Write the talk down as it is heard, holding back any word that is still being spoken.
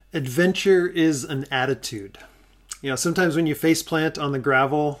Adventure is an attitude. Sometimes when you face plant on the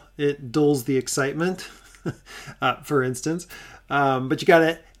gravel, it dulls the excitement, for instance. But you got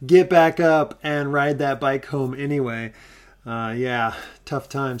to get back up and ride that bike home anyway. Yeah, tough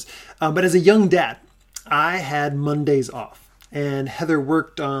times. But as a young dad, I had Mondays off. And Heather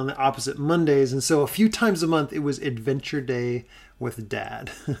worked on the opposite Mondays. And so a few times a month, it was Adventure Day with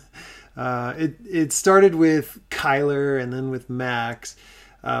Dad. It started with Kyler and then with Max.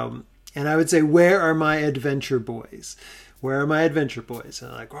 And I would say, where are my adventure boys? Where are my adventure boys?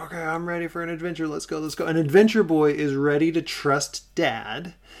 And I'm like, okay, I'm ready for an adventure. Let's go. An adventure boy is ready to trust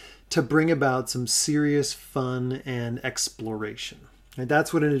Dad to bring about some serious fun and exploration. And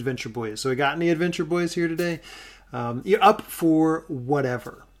that's what an adventure boy is. So I got any adventure boys here today? You're up for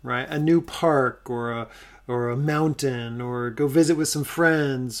whatever, right? A new park or a mountain, or go visit with some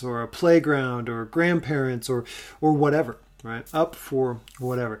friends, or a playground, or grandparents, or whatever. Right? Up for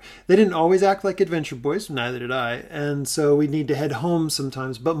whatever. They didn't always act like adventure boys, neither did I. And so we need to head home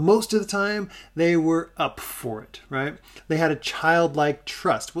sometimes. But most of the time, they were up for it, right? They had a childlike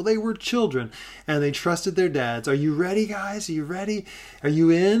trust. Well, they were children, and they trusted their dads. Are you ready, guys? Are you ready? Are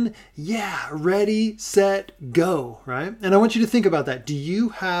you in? Yeah, ready, set, go, right? And I want you to think about that. Do you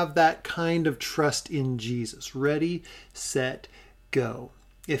have that kind of trust in Jesus? Ready, set, go.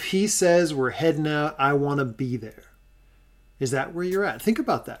 If he says we're heading out, I want to be there. Is that where you're at? Think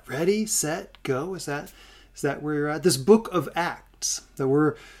about that. Ready, set, go. Is that where you're at? This book of Acts that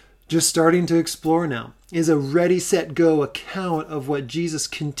we're just starting to explore now is a ready, set, go account of what Jesus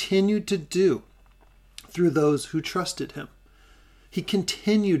continued to do through those who trusted him. He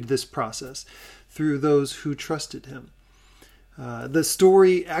continued this process through those who trusted him. The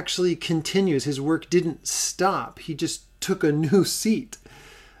story actually continues. His work didn't stop. He just took a new seat.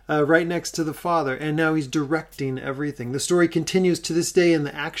 Right next to the Father, and now he's directing everything. The story continues to this day in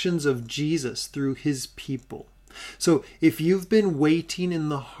the actions of Jesus through his people. So if you've been waiting in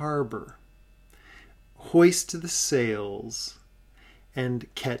the harbor, hoist the sails and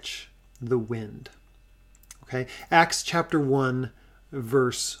catch the wind. Okay, Acts chapter 1,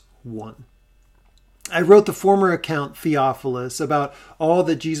 verse 1. I wrote the former account, Theophilus, about all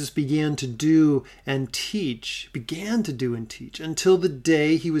that Jesus began to do and teach, until the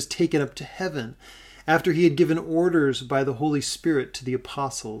day he was taken up to heaven, after he had given orders by the Holy Spirit to the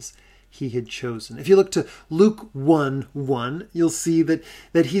apostles he had chosen. If you look to Luke 1:1, you'll see that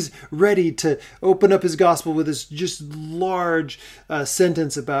he's ready to open up his gospel with this just large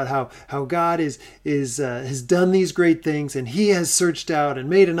sentence about how God has done these great things, and he has searched out and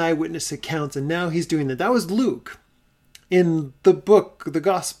made an eyewitness account, and now he's doing that. That was Luke in the book, the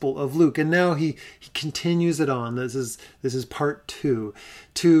Gospel of Luke, and now he continues it on. This is part 2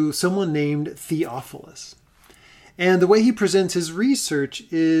 to someone named Theophilus. And the way he presents his research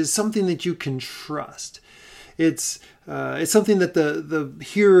is something that you can trust. It's something that the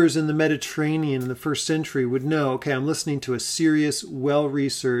hearers in the Mediterranean in the first century would know. Okay, I'm listening to a serious,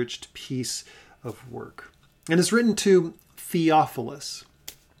 well-researched piece of work. And it's written to Theophilus,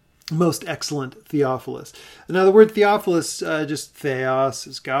 most excellent Theophilus. Now, the word Theophilus, just theos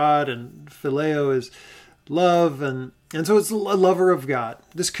is God, and phileo is love, and so it's a lover of God.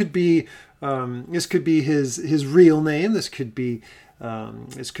 This could be his real name. This could be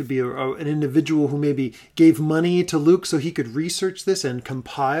an individual who maybe gave money to Luke so he could research this and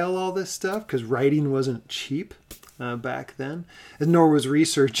compile all this stuff, because writing wasn't cheap back then, and nor was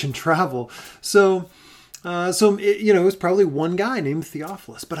research and travel. So it was probably one guy named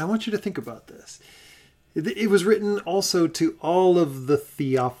Theophilus. But I want you to think about this. It was written also to all of the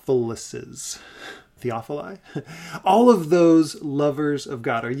Theophiluses. Theophili? All of those lovers of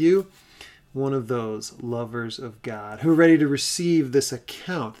God. Are you one of those lovers of God who are ready to receive this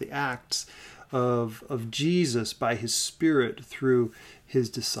account, the acts of Jesus by his Spirit through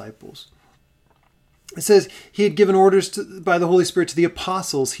his disciples? It says he had given orders by the Holy Spirit to the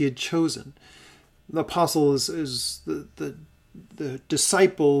apostles he had chosen. The apostle is the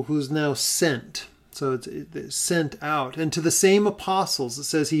disciple who's now sent. So it's sent out. And to the same apostles, it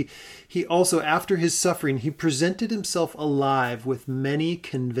says he also, after his suffering, he presented himself alive with many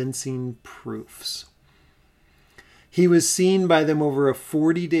convincing proofs. He was seen by them over a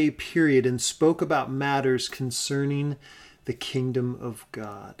 40-day period and spoke about matters concerning the kingdom of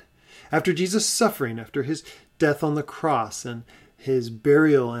God. After Jesus' suffering, after his death on the cross and his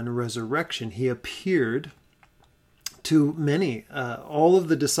burial and resurrection, he appeared to many, all of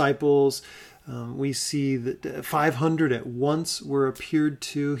the disciples. We see that 500 at once were appeared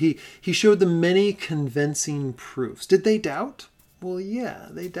to. He showed them many convincing proofs. Did they doubt? Well, yeah,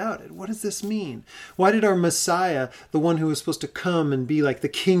 they doubted. What does this mean? Why did our Messiah, the one who was supposed to come and be like the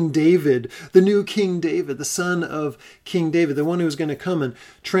King David, the new King David, the son of King David, the one who was going to come and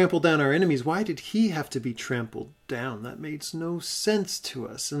trample down our enemies, why did he have to be trampled down? That makes no sense to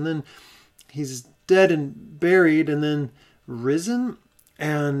us. And then he's dead and buried and then risen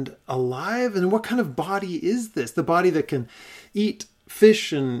and alive. And what kind of body is this? The body that can eat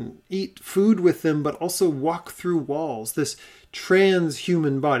fish and eat food with them, but also walk through walls. This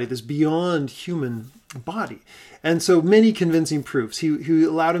transhuman body, this beyond human body. And so many convincing proofs. He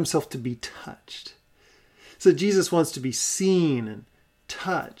allowed himself to be touched. So Jesus wants to be seen and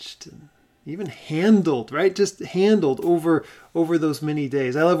touched and even handled, right? Just handled over those many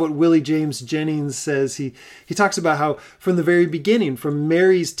days. I love what Willie James Jennings says. He talks about how from the very beginning, from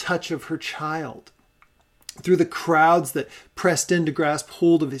Mary's touch of her child, through the crowds that pressed in to grasp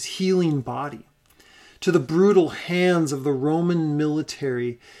hold of his healing body, to the brutal hands of the Roman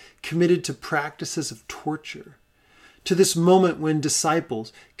military committed to practices of torture, to this moment when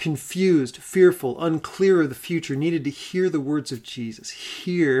disciples, confused, fearful, unclear of the future, needed to hear the words of Jesus.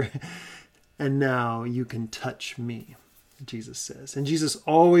 Here and now you can touch me, Jesus says. And Jesus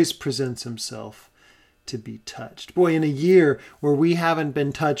always presents himself to be touched. Boy, in a year where we haven't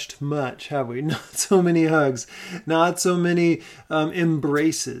been touched much, have we? Not so many hugs, not so many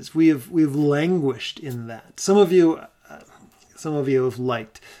embraces. We've languished in that. Some of you have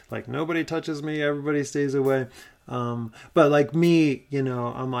liked, like, nobody touches me, everybody stays away. But like me,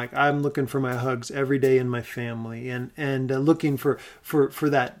 I'm looking for my hugs every day in my family, and looking for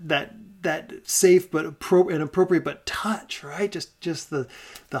that safe but appropriate but touch, right? Just the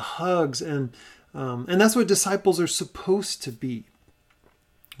hugs and that's what disciples are supposed to be,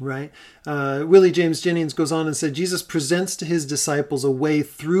 right? Willie James Jennings goes on and said, Jesus presents to his disciples a way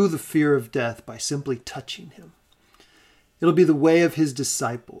through the fear of death by simply touching him. It'll be the way of his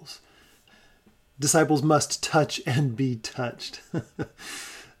disciples. Disciples must touch and be touched.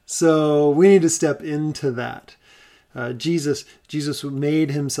 So we need to step into that. Jesus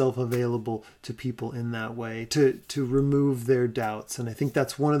made himself available to people in that way to remove their doubts. And I think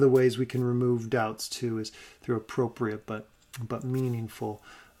that's one of the ways we can remove doubts too, is through appropriate but meaningful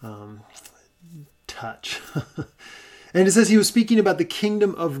touch. And it says he was speaking about the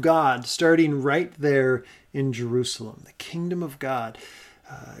kingdom of God, starting right there in Jerusalem. The kingdom of God.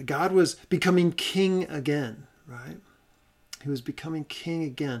 God was becoming king again, right? He was becoming king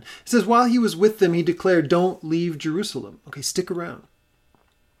again. It says, while he was with them, he declared, don't leave Jerusalem. Okay, stick around.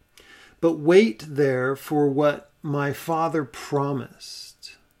 But wait there for what my Father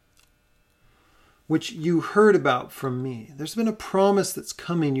promised, which you heard about from me. There's been a promise that's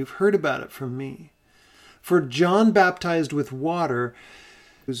coming. You've heard about it from me. For John baptized with water,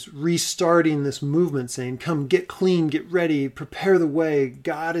 was restarting this movement, saying, come, get clean, get ready, prepare the way.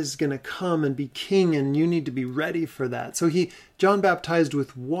 God is going to come and be king, and you need to be ready for that. So John baptized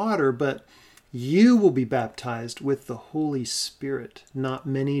with water, but you will be baptized with the Holy Spirit not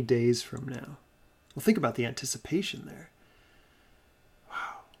many days from now. Well, think about the anticipation there.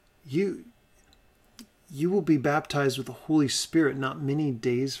 Wow. You will be baptized with the Holy Spirit not many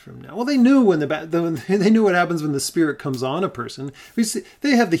days from now. Well, they knew they knew what happens when the Spirit comes on a person.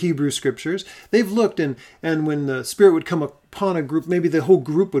 They have the Hebrew Scriptures. They've looked, and when the Spirit would come upon a group, maybe the whole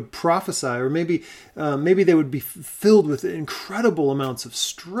group would prophesy, or maybe they would be filled with incredible amounts of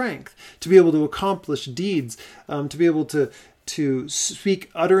strength to be able to accomplish deeds, to be able to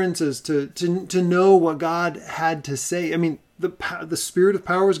speak utterances, to know what God had to say. I mean, the Spirit of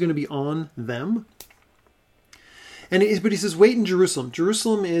power is going to be on them. But he says, wait in Jerusalem.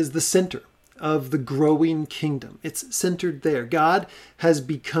 Jerusalem is the center of the growing kingdom. It's centered there. God has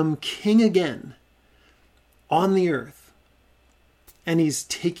become king again on the earth, and he's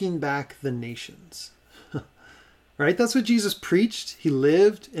taking back the nations. Right? That's what Jesus preached. He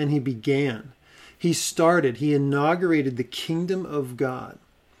lived and he began. He inaugurated the kingdom of God,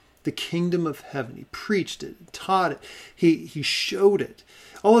 the kingdom of heaven. He preached it, taught it. He showed it.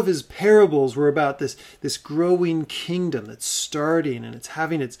 All of his parables were about this growing kingdom that's starting, and it's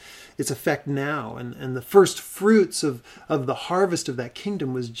having its effect now. And the first fruits of the harvest of that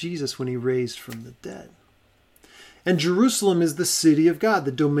kingdom was Jesus when he raised from the dead. And Jerusalem is the city of God,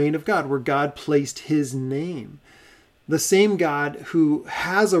 the domain of God, where God placed his name. The same God who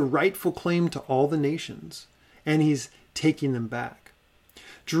has a rightful claim to all the nations, and he's taking them back.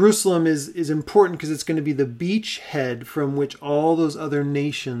 Jerusalem is important because it's going to be the beachhead from which all those other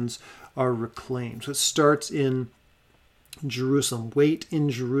nations are reclaimed. So it starts in Jerusalem. Wait in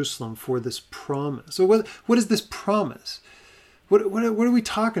Jerusalem for this promise. So what is this promise? What are we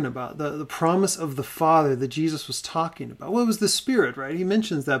talking about? The promise of the Father that Jesus was talking about. Well, it was the Spirit, right? He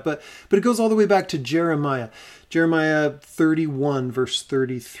mentions that, but it goes all the way back to Jeremiah. Jeremiah 31, verse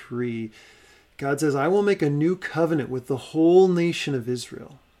 33. God says, I will make a new covenant with the whole nation of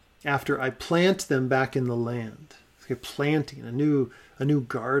Israel after I plant them back in the land. It's like planting a new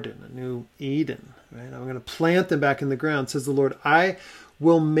garden, a new Eden, right? I'm going to plant them back in the ground, says the Lord. I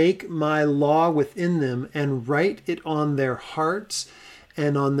will make my law within them and write it on their hearts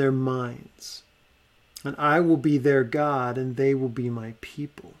and on their minds. And I will be their God and they will be my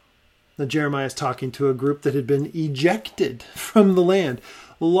people. Now Jeremiah is talking to a group that had been ejected from the land,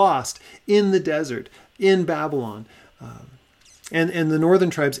 lost in the desert, in Babylon, and the northern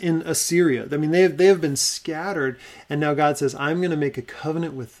tribes in Assyria. I mean, they have been scattered, and now God says, I'm going to make a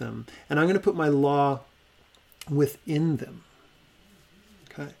covenant with them, and I'm going to put my law within them.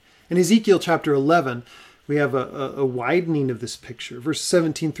 Okay. In Ezekiel chapter 11, we have a widening of this picture. Verse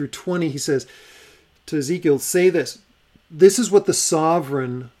 17 through 20, he says to Ezekiel, say this. This is what the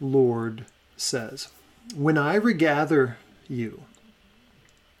sovereign Lord says. When I regather you,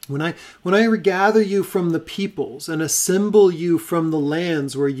 when I regather you from the peoples and assemble you from the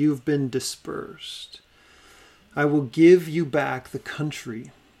lands where you've been dispersed, I will give you back the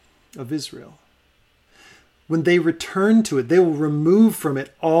country of Israel. When they return to it, they will remove from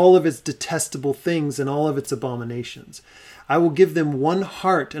it all of its detestable things and all of its abominations. I will give them one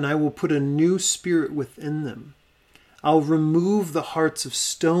heart, and I will put a new spirit within them. I'll remove the hearts of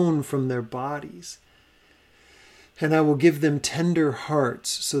stone from their bodies, and I will give them tender hearts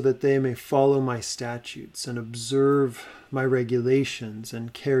so that they may follow my statutes and observe my regulations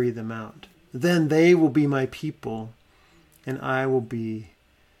and carry them out. Then they will be my people, and I will be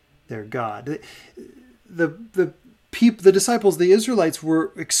their God. The disciples, the Israelites,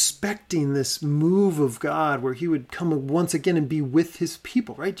 were expecting this move of God where he would come once again and be with his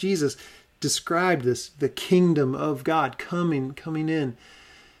people, right? Jesus described this, the kingdom of God coming in.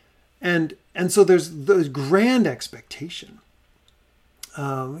 And so there's the grand expectation.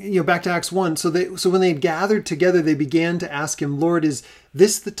 Back to Acts 1. So when they gathered together, they began to ask him, Lord, is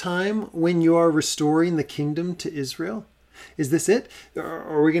this the time when you are restoring the kingdom to Israel? Is this it? Or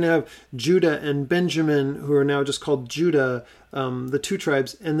are we going to have Judah and Benjamin, who are now just called Judah, the two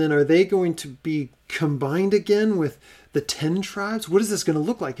tribes, and then are they going to be combined again with the 10 tribes? What is this going to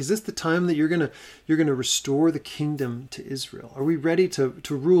look like? Is this the time that you're going to restore the kingdom to Israel? Are we ready to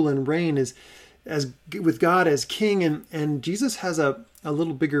rule and reign as with God as king? And Jesus has a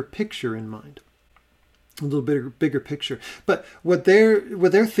little bigger picture in mind. A little bigger picture. But what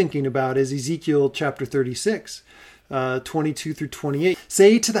they're thinking about is Ezekiel chapter 36. 22 through 28.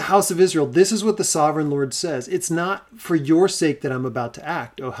 Say to the house of Israel, this is what the sovereign Lord says. It's not for your sake that I'm about to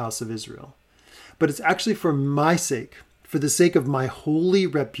act, O house of Israel, but it's actually for my sake, for the sake of my holy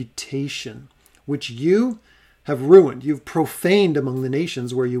reputation, which you have ruined. You've profaned among the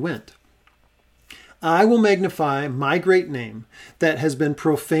nations where you went. I will magnify my great name that has been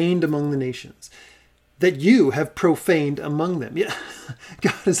profaned among the nations, that you have profaned among them. Yeah,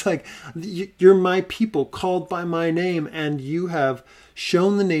 God is like, you're my people called by my name, and you have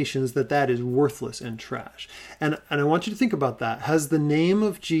shown the nations that is worthless and trash. And I want you to think about that. Has the name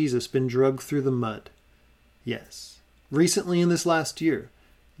of Jesus been dragged through the mud? Yes. Recently in this last year?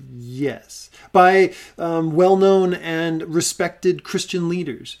 Yes. By well-known and respected Christian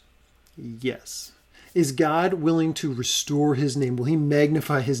leaders? Yes. Is God willing to restore his name? Will he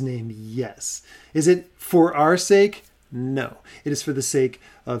magnify his name? Yes. Is it for our sake? No. It is for the sake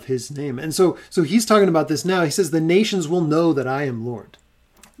of his name. And so he's talking about this now. He says, the nations will know that I am Lord,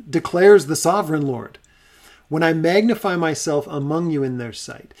 declares the sovereign Lord, when I magnify myself among you in their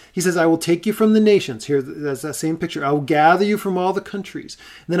sight. He says, I will take you from the nations. Here, that's that same picture. I will gather you from all the countries.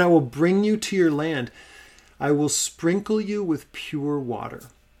 And then I will bring you to your land. I will sprinkle you with pure water,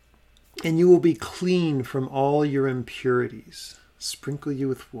 and you will be clean from all your impurities. Sprinkle you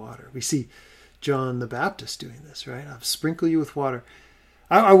with water. We see John the Baptist doing this, right? I'll sprinkle you with water.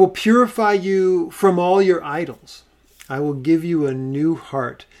 I will purify you from all your idols. I will give you a new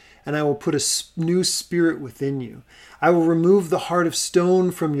heart, and I will put a new spirit within you. I will remove the heart of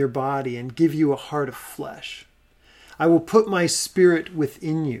stone from your body and give you a heart of flesh. I will put my spirit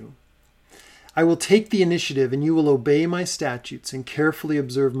within you. I will take the initiative, and you will obey my statutes and carefully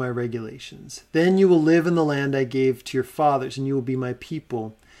observe my regulations. Then you will live in the land I gave to your fathers, and you will be my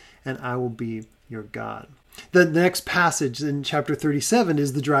people, and I will be your God. The next passage in chapter 37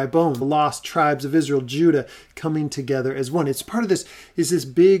 is the dry bone, the lost tribes of Israel, Judah, coming together as one. It's part of this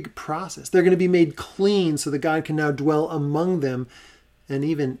big process. They're going to be made clean so that God can now dwell among them and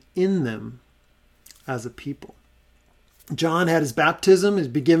even in them as a people. John had his baptism, is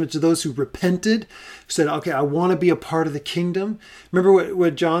given to those who repented, who said, okay, I want to be a part of the kingdom. Remember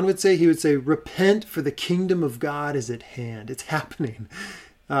what John would say? He would say, repent, for the kingdom of God is at hand. It's happening.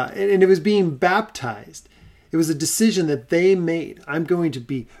 And it was being baptized. It was a decision that they made. I'm going to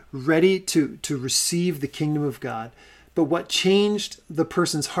be ready to receive the kingdom of God. But what changed the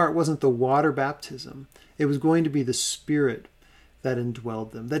person's heart wasn't the water baptism. It was going to be the Spirit that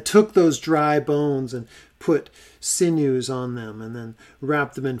indwelled them, that took those dry bones and put sinews on them and then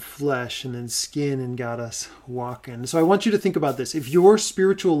wrapped them in flesh and then skin and got us walking. So I want you to think about this. If your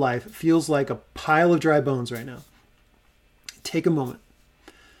spiritual life feels like a pile of dry bones right now, take a moment.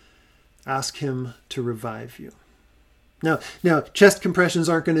 Ask him to revive you. Now, chest compressions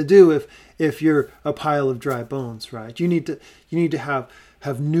aren't going to do if you're a pile of dry bones, right? You need to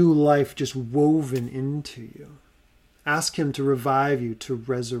have new life just woven into you. Ask him to revive you, to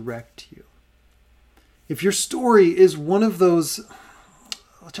resurrect you. If your story is one of those,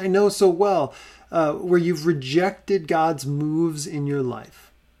 which I know so well, where you've rejected God's moves in your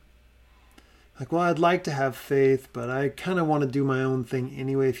life. Like, well, I'd like to have faith, but I kind of want to do my own thing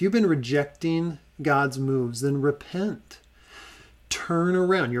anyway. If you've been rejecting God's moves, then repent. Turn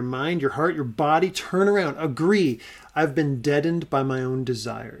around. Your mind, your heart, your body, turn around. Agree, I've been deadened by my own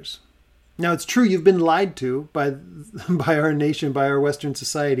desires. Now, it's true you've been lied to by our nation, by our Western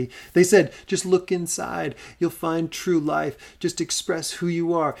society. They said, just look inside. You'll find true life. Just express who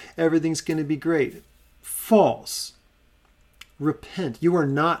you are. Everything's going to be great. False. Repent. You are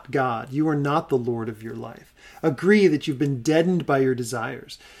not God. You are not the Lord of your life. Agree that you've been deadened by your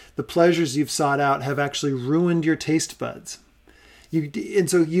desires. The pleasures you've sought out have actually ruined your taste buds. And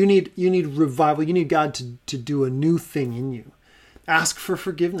so you need revival. You need God to do a new thing in you. Ask for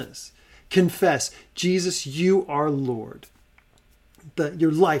forgiveness. Confess, Jesus, you are Lord.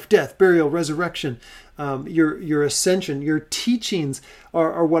 Your life, death, burial, resurrection, your ascension, your teachings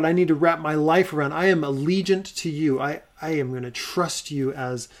are what I need to wrap my life around. I am allegiant to you. I am going to trust you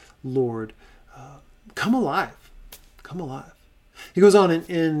as Lord. Come alive. Come alive. He goes on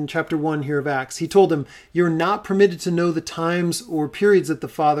in chapter 1 here of Acts. He told them, you're not permitted to know the times or periods that the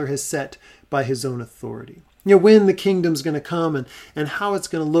Father has set by his own authority. You know, when the kingdom's going to come and how it's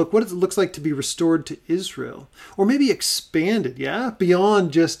going to look, what it looks like to be restored to Israel. Or maybe expanded,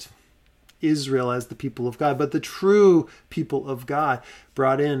 beyond just Israel as the people of God, but the true people of God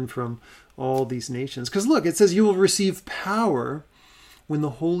brought in from all these nations. Because look, it says you will receive power when the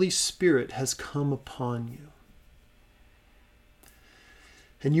Holy Spirit has come upon you.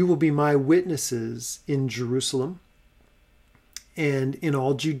 And you will be my witnesses in Jerusalem, and in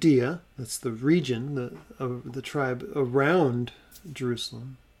all Judea, that's the region, the tribe around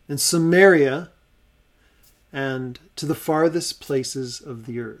Jerusalem, and Samaria, and to the farthest places of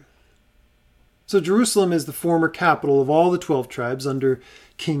the earth. So Jerusalem is the former capital of all the 12 tribes under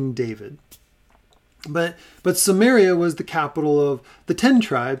King David. But Samaria was the capital of the 10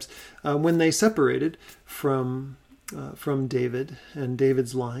 tribes when they separated from David and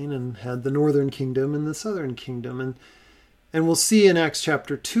David's line and had the northern kingdom and the southern kingdom. And we'll see in Acts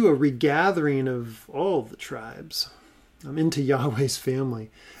chapter 2 a regathering of all the tribes into Yahweh's family,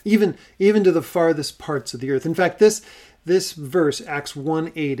 even to the farthest parts of the earth. In fact, this verse, Acts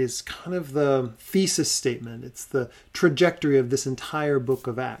 1:8, is kind of the thesis statement. It's the trajectory of this entire book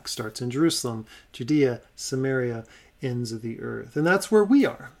of Acts. Starts in Jerusalem, Judea, Samaria, ends of the earth. And that's where we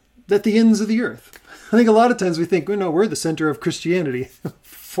are, at the ends of the earth. I think a lot of times we think, no, we're the center of Christianity.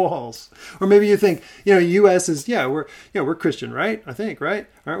 False. Or maybe you think, U.S. is, we're Christian, right? I think, right?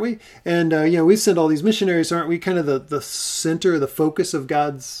 Aren't we? And, we've sent all these missionaries. Aren't we kind of the center, the focus of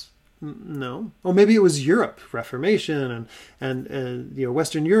God's? No. Or maybe it was Europe, Reformation and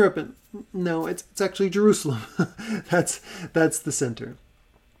Western Europe. And no, it's actually Jerusalem. That's the center.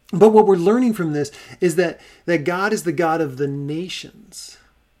 But what we're learning from this is that God is the God of the nations,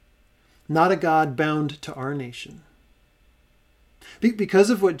 not a God bound to our nation. Because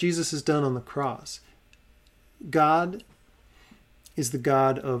of what Jesus has done on the cross, God is the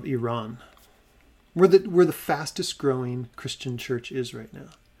God of Iran. We're the fastest growing Christian church is right now.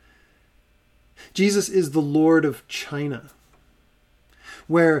 Jesus is the Lord of China,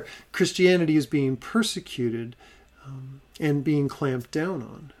 where Christianity is being persecuted and being clamped down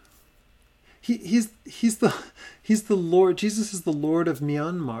on. He's the Lord. Jesus is the Lord of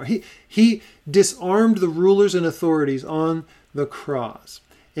Myanmar. He disarmed the rulers and authorities on the cross,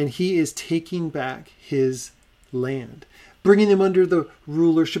 and he is taking back his land, bringing them under the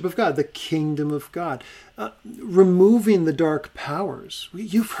rulership of God, the kingdom of God. removing the dark powers.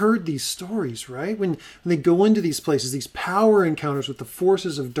 You've heard these stories, right? When they go into these places, these power encounters with the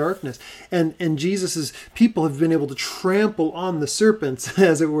forces of darkness, and Jesus's people have been able to trample on the serpents,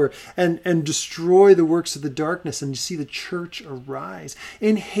 as it were, and destroy the works of the darkness, and you see the church arise.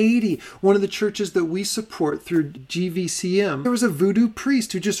 In Haiti, one of the churches that we support through GVCM, there was a voodoo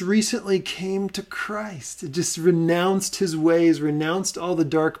priest who just recently came to Christ, just renounced his ways, renounced all the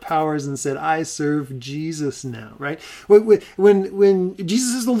dark powers, and said, I serve Jesus now, right? When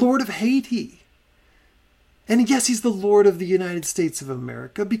Jesus is the Lord of Haiti, and yes, he's the Lord of the United States of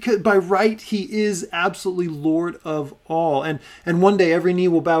America, because by right he is absolutely Lord of all, and one day every knee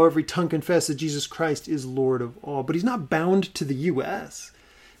will bow, every tongue confess that Jesus Christ is Lord of all. But he's not bound to the U.S.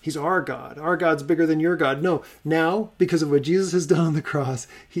 He's our God. Our God's bigger than your God. No, now because of what Jesus has done on the cross,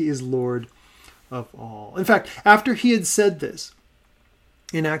 he is Lord of all. In fact, after he had said this,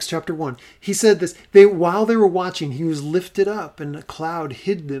 in Acts chapter 1, he said this, while they were watching, he was lifted up and a cloud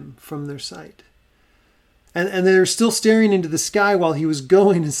hid them from their sight. And they were still staring into the sky while he was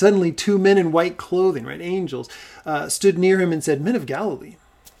going, and suddenly two men in white clothing, right, angels, stood near him and said, Men of Galilee,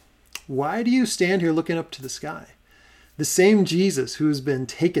 why do you stand here looking up to the sky? The same Jesus who has been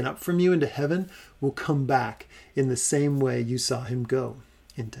taken up from you into heaven will come back in the same way you saw him go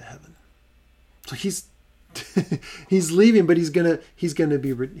into heaven. So he's leaving, but he's gonna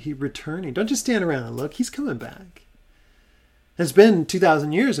be returning. Don't just stand around and look. He's coming back. It's been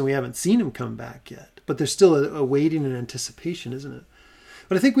 2,000 years and we haven't seen him come back yet. But there's still a waiting and anticipation, isn't it?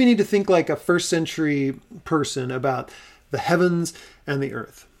 But I think we need to think like a first century person about the heavens and the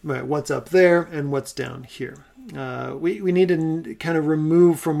earth. Right? What's up there and what's down here. We need to kind of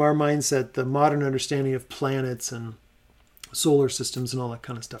remove from our mindset the modern understanding of planets and solar systems and all that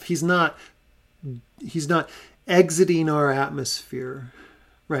kind of stuff. He's not exiting our atmosphere,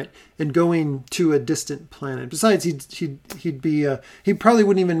 right, and going to a distant planet. Besides, he probably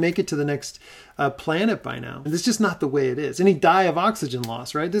wouldn't even make it to the next planet by now. It's just not the way it is, and he'd die of oxygen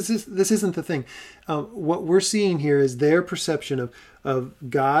loss, right? This isn't the thing. What we're seeing here is their perception of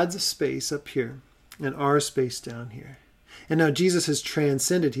God's space up here and our space down here. And now Jesus has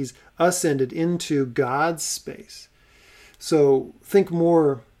transcended; he's ascended into God's space. So think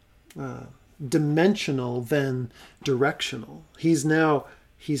more dimensional than directional. He's now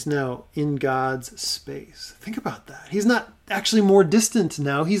in God's space. Think about that. He's not actually more distant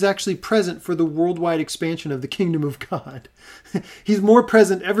now. He's actually present for the worldwide expansion of the kingdom of God. He's more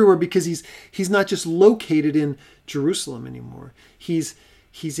present everywhere because he's not just located in Jerusalem anymore. He's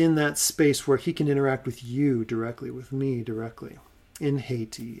in that space where he can interact with you directly, with me directly, in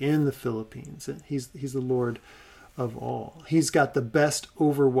Haiti, in the Philippines. He's the Lord of all. He's got the best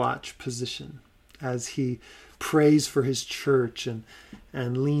overwatch position as he prays for his church and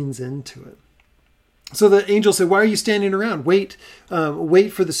leans into it. So the angel said, why are you standing around? Wait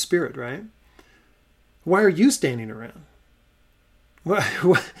for the Spirit, right? Why are you standing around?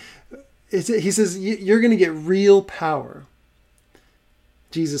 He says, you're going to get real power.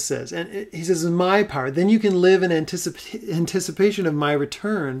 Jesus says, and he says, my power. Then you can live in anticipation of my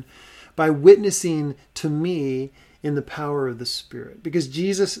return by witnessing to me in the power of the Spirit. Because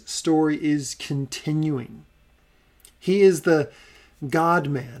Jesus' story is continuing. He is the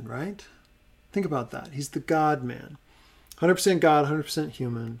God-man, right? Think about that. He's the God-man. 100% God, 100%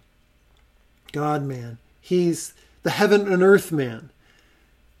 human. God-man. He's the heaven and earth man.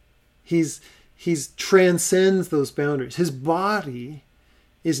 He's transcends those boundaries. His body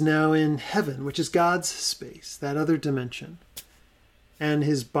is now in heaven, which is God's space, that other dimension. And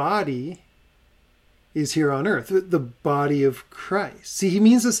his body is here on earth, the body of Christ. See, he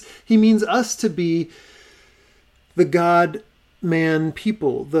means us to be the God-man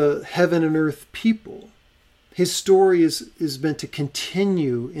people, the heaven and earth people. His story is meant to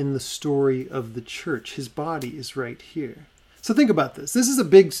continue in the story of the church. His body is right here. So think about this. This is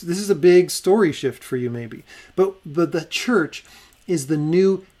a big story shift for you, maybe. But the church is the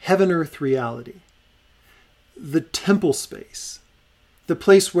new heaven-earth reality. The temple space. The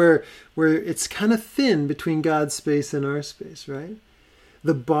place where it's kind of thin between God's space and our space, right?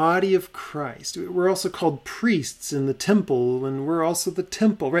 The body of Christ. We're also called priests in the temple, and we're also the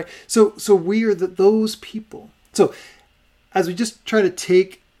temple, right? So we are those people. So as we just try to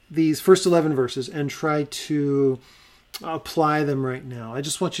take these first 11 verses and try to apply them right now, I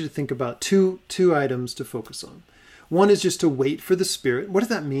just want you to think about two items to focus on. One is just to wait for the Spirit. What does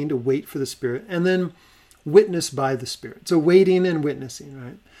that mean, to wait for the Spirit? And then witness by the Spirit. So waiting and witnessing,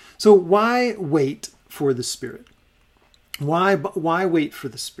 right? So why wait for the Spirit? Why wait for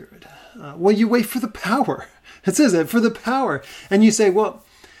the Spirit? Well, you wait for the power. It says that, for the power. And you say, well,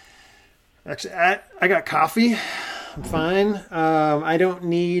 Actually, I got coffee. I'm fine. I don't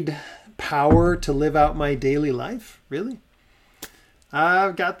need power to live out my daily life, really.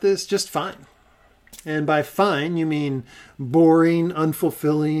 I've got this just fine. And by fine, you mean boring,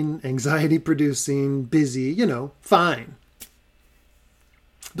 unfulfilling, anxiety-producing, busy, fine.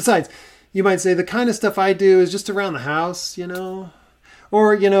 Besides, you might say the kind of stuff I do is just around the house,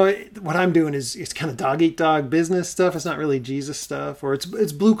 Or, what I'm doing is it's kind of dog-eat-dog business stuff. It's not really Jesus stuff. Or it's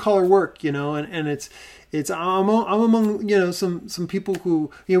blue-collar work, and I'm among, some people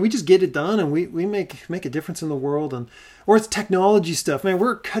who, we just get it done and we make a difference in the world. Or it's technology stuff. Man,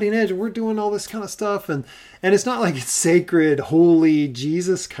 we're cutting edge and we're doing all this kind of stuff. And it's not like it's sacred, holy,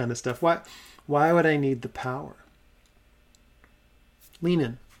 Jesus kind of stuff. Why would I need the power? Lean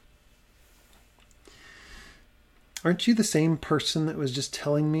in. Aren't you the same person that was just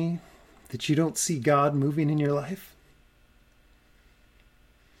telling me that you don't see God moving in your life?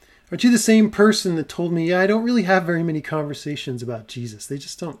 Aren't you the same person that told me, I don't really have very many conversations about Jesus. They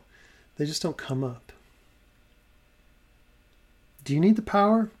just don't come up. Do you need the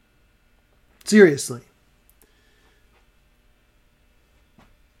power? Seriously.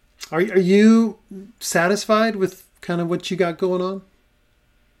 Are you satisfied with kind of what you got going on?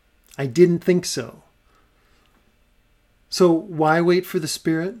 I didn't think so. So why wait for the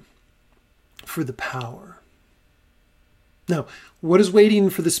Spirit? For the power. Now, what does waiting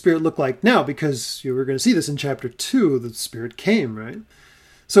for the Spirit look like now? Because you were going to see this in chapter 2, the Spirit came, right?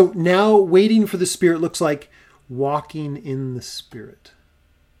 So now waiting for the Spirit looks like walking in the Spirit.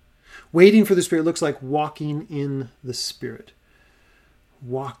 Waiting for the Spirit looks like walking in the Spirit.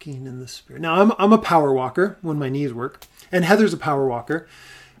 Walking in the Spirit. Now, I'm a power walker when my knees work, and Heather's a power walker.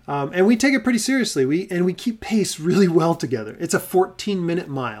 And we take it pretty seriously. We keep pace really well together. It's a 14-minute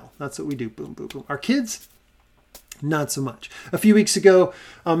mile. That's what we do. Boom, boom, boom. Our kids, not so much. A few weeks ago,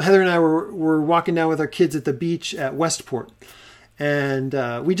 Heather and I were walking down with our kids at the beach at Westport.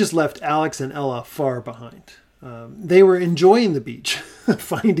 And we just left Alex and Ella far behind. They were enjoying the beach,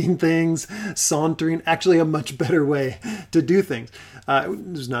 finding things, sauntering, actually a much better way to do things. It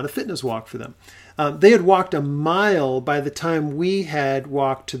was not a fitness walk for them. They had walked a mile by the time we had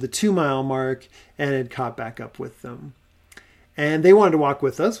walked to the 2-mile mark and had caught back up with them. And they wanted to walk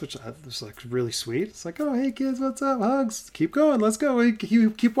with us, which was like really sweet. It's like, oh, hey kids, what's up? Hugs. Keep going. Let's go. We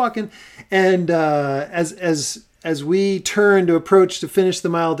keep walking. And as we turned to approach to finish the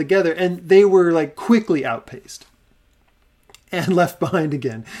mile together, and they were like quickly outpaced and left behind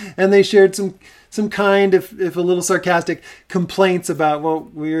again. And they shared some kind, if a little sarcastic, complaints about, well,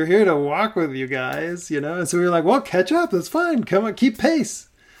 we're here to walk with you guys, And so we were like, well, catch up. That's fine. Come on, keep pace.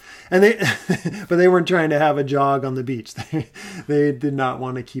 And but they weren't trying to have a jog on the beach. They did not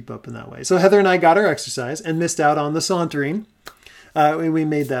want to keep up in that way. So Heather and I got our exercise and missed out on the sauntering. We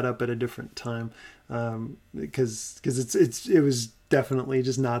made that up at a different time because it was definitely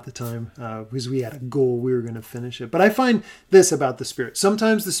just not the time because we had a goal. We were going to finish it. But I find this about the Spirit.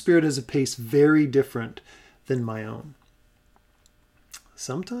 Sometimes the Spirit has a pace very different than my own.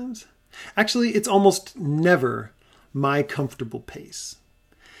 Sometimes. Actually, it's almost never my comfortable pace.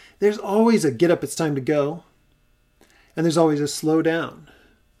 There's always a get up, it's time to go. And there's always a slow down.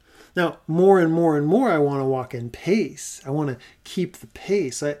 Now, more and more and more, I want to walk in pace. I want to keep the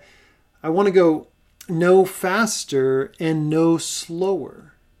pace. I want to go no faster and no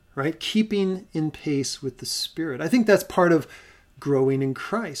slower, right? Keeping in pace with the Spirit. I think that's part of growing in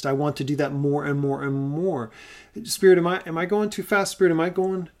Christ. I want to do that more and more and more. Spirit, am I going too fast? Spirit, am I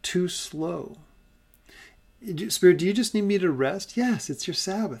going too slow? Spirit, do you just need me to rest? Yes, it's your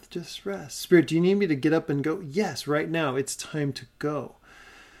Sabbath. Just rest. Spirit, do you need me to get up and go? Yes, right now it's time to go.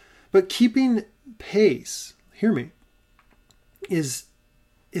 But keeping pace, hear me, is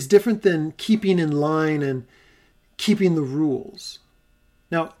different than keeping in line and keeping the rules.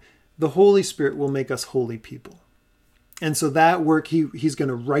 Now, the Holy Spirit will make us holy people. And so that work, he's going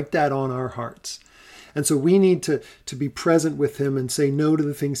to write that on our hearts. And so we need to be present with him and say no to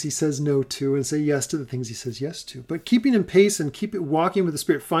the things he says no to and say yes to the things he says yes to. But keeping in pace and walking with the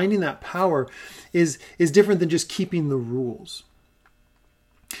Spirit, finding that power is different than just keeping the rules.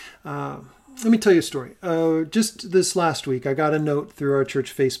 Let me tell you a story. Just this last week, I got a note through our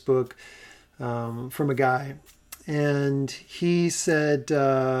church Facebook from a guy. And he said,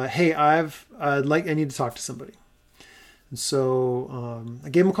 hey, I need to talk to somebody. And so I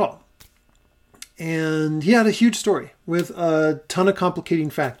gave him a call. And he had a huge story with a ton of complicating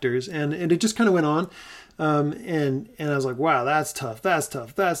factors. And it just kind of went on. And I was like, wow, that's tough.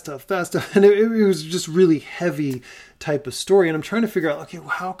 And it was just really heavy type of story. And I'm trying to figure out, okay, well,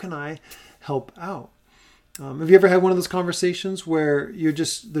 how can I help out? Have you ever had one of those conversations where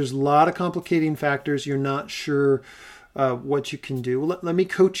there's a lot of complicating factors, you're not sure what you can do? Well, let me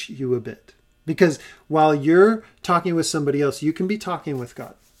coach you a bit. Because while you're talking with somebody else, you can be talking with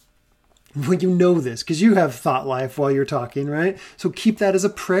God. Well, you know this because you have thought life while you're talking, right? So keep that as a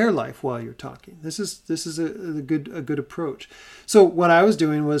prayer life while you're talking. This is a good approach. So what I was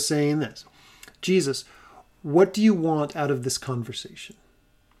doing was saying this: Jesus, what do you want out of this conversation?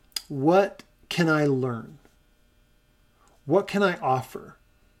 What can I learn? What can I offer?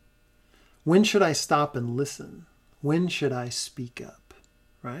 When should I stop and listen? When should I speak up?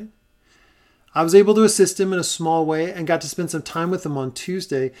 Right? I was able to assist him in a small way and got to spend some time with him on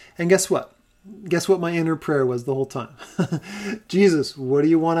Tuesday. And guess what? Guess what my inner prayer was the whole time? Jesus, what do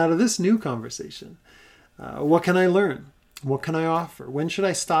you want out of this new conversation? What can I learn? What can I offer? When should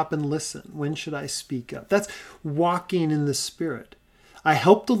I stop and listen? When should I speak up? That's walking in the Spirit. I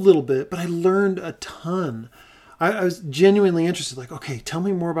helped a little bit, but I learned a ton. I was genuinely interested, like, okay, tell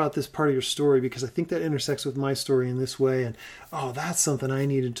me more about this part of your story because I think that intersects with my story in this way. And, oh, that's something I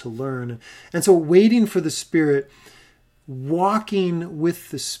needed to learn. And so waiting for the Spirit, walking with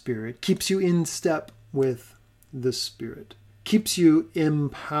the Spirit, keeps you in step with the Spirit, keeps you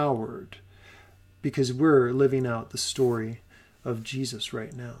empowered because we're living out the story of Jesus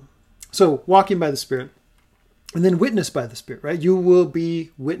right now. So walking by the Spirit and then witness by the Spirit, right? You will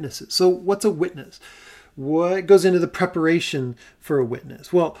be witnesses. So what's a witness? What goes into the preparation for a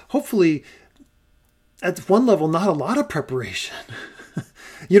witness? Well, hopefully, at one level, not a lot of preparation.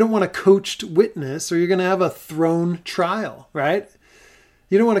 You don't want a coached witness or you're going to have a thrown trial, right?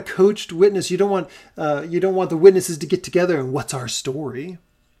 You don't want a coached witness. You don't want the witnesses to get together and what's our story?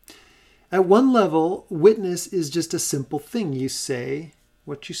 At one level, witness is just a simple thing. You say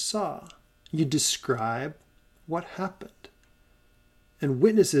what you saw. You describe what happened. And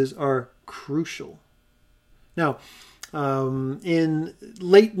witnesses are crucial. Now, in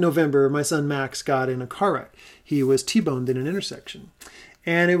late November, my son Max got in a car wreck. He was T-boned in an intersection.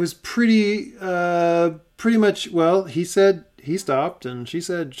 And it was pretty much, well, he said he stopped and she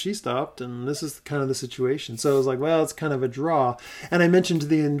said she stopped. And this is kind of the situation. So I was like, well, it's kind of a draw. And I mentioned to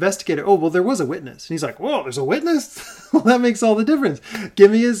the investigator, oh, well, there was a witness. And he's like, whoa, there's a witness? Well, that makes all the difference.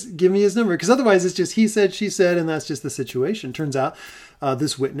 Give me his number. Because otherwise it's just he said, she said, and that's just the situation. Turns out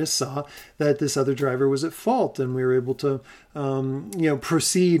this witness saw that this other driver was at fault, and we were able to,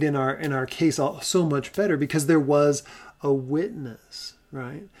 proceed in our case so much better because there was a witness,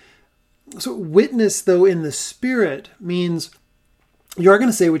 right? So witness, though, in the Spirit means you are going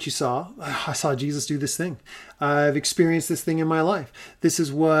to say what you saw. I saw Jesus do this thing. I've experienced this thing in my life. This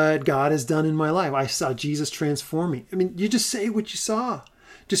is what God has done in my life. I saw Jesus transform me. I mean, you just say what you saw.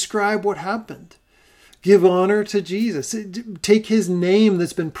 Describe what happened. Give honor to Jesus. Take his name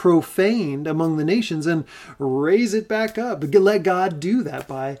that's been profaned among the nations and raise it back up. Let God do that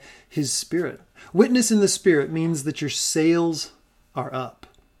by his Spirit. Witness in the Spirit means that your sails are up.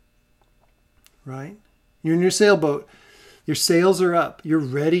 Right? You're in your sailboat. Your sails are up. You're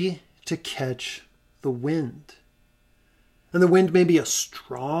ready to catch the wind. And the wind may be a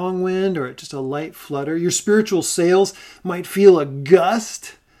strong wind or just a light flutter. Your spiritual sails might feel a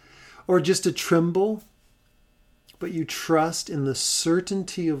gust or just a tremble. But you trust in the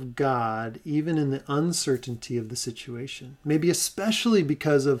certainty of God, even in the uncertainty of the situation. Maybe especially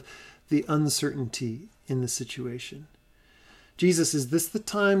because of the uncertainty in the situation. Jesus, is this the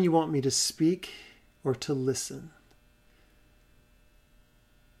time you want me to speak or to listen?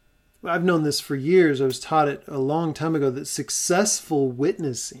 I've known this for years. I was taught it a long time ago that successful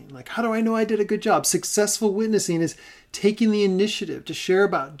witnessing, like how do I know I did a good job? Successful witnessing is taking the initiative to share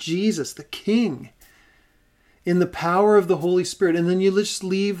about Jesus, the King, in the power of the Holy Spirit. And then you just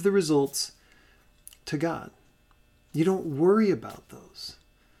leave the results to God. You don't worry about those.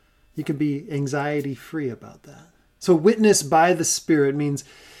 You can be anxiety-free about that. So witness by the Spirit means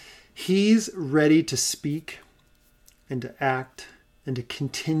he's ready to speak and to act and to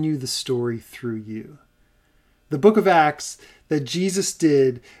continue the story through you. The book of Acts that Jesus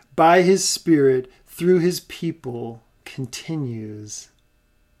did by his Spirit through his people continues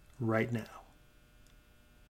right now.